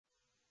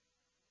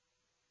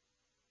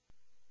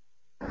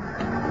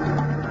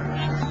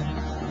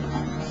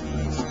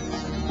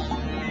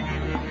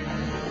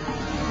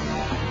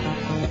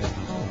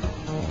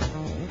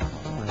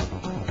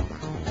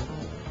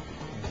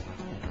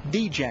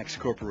D-JAX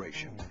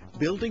Corporation,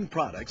 building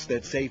products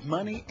that save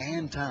money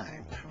and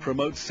time,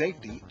 promote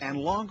safety and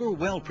longer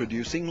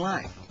well-producing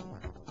life.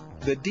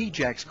 The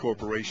D-JAX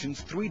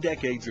Corporation's 3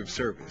 decades of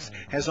service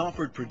has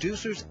offered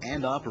producers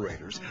and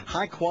operators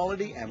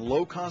high-quality and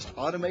low-cost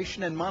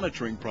automation and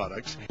monitoring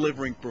products,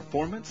 delivering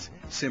performance,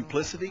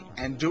 simplicity,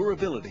 and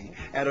durability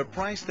at a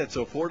price that's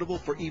affordable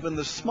for even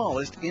the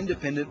smallest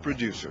independent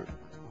producer.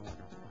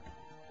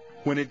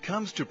 When it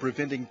comes to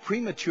preventing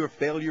premature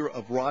failure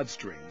of rod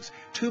strings,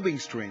 tubing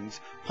strings,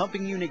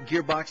 pumping unit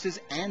gearboxes,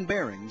 and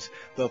bearings,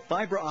 the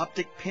fiber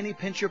optic Penny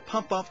Pincher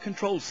pump-off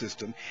control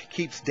system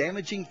keeps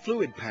damaging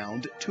fluid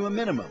pound to a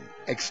minimum,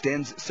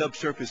 extends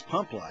subsurface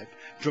pump life,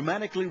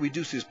 dramatically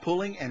reduces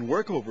pulling and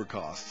workover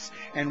costs,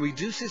 and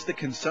reduces the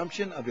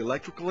consumption of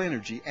electrical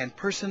energy and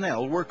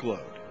personnel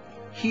workload.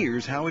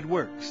 Here's how it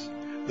works.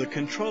 The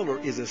controller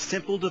is a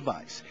simple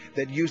device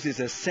that uses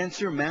a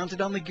sensor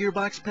mounted on the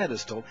gearbox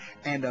pedestal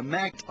and a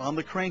magnet on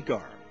the crank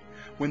arm.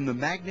 When the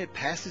magnet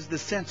passes the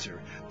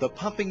sensor, the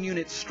pumping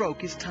unit's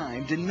stroke is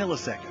timed in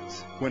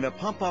milliseconds. When a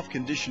pump-off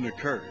condition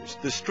occurs,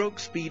 the stroke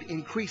speed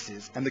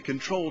increases and the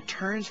control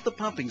turns the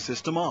pumping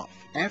system off.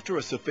 After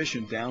a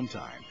sufficient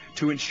downtime,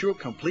 to ensure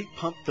complete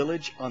pump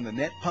fillage on the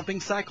net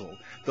pumping cycle,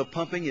 the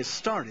pumping is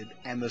started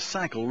and the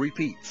cycle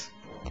repeats.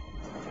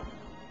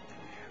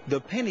 The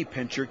Penny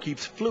Pincher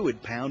keeps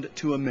fluid pound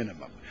to a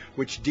minimum,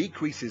 which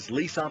decreases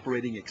lease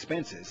operating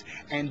expenses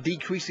and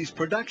decreases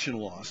production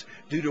loss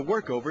due to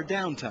workover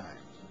downtime.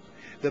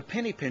 The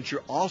Penny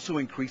Pincher also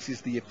increases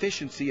the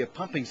efficiency of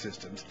pumping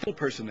systems,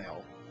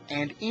 personnel,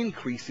 and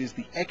increases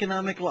the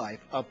economic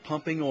life of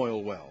pumping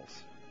oil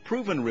wells.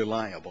 Proven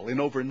reliable in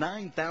over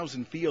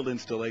 9,000 field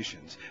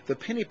installations, the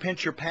Penny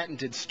Pincher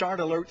patented Start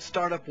Alert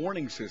Startup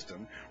Warning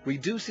System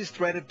reduces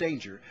threat of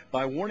danger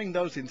by warning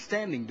those in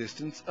standing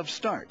distance of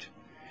start.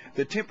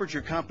 The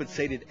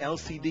temperature-compensated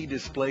LCD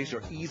displays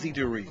are easy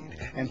to read,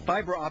 and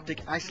fiber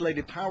optic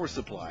isolated power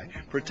supply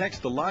protects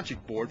the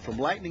logic board from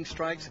lightning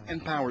strikes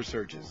and power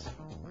surges.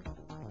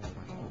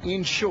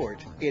 In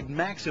short, it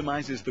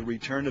maximizes the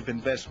return of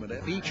investment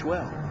of each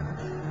well.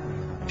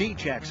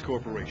 D-JAX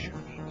Corporation,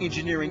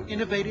 engineering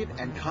innovative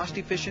and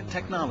cost-efficient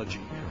technology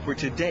for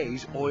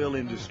today's oil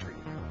industry.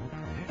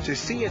 To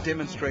see a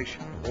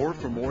demonstration or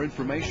for more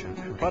information,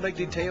 product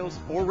details,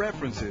 or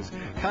references,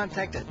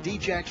 contact a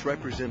D-JAX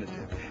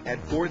representative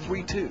at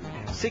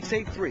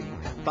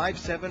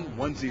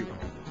 432-683-5710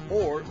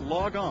 or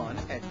log on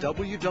at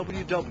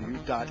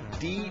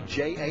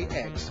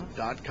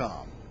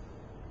www.djax.com.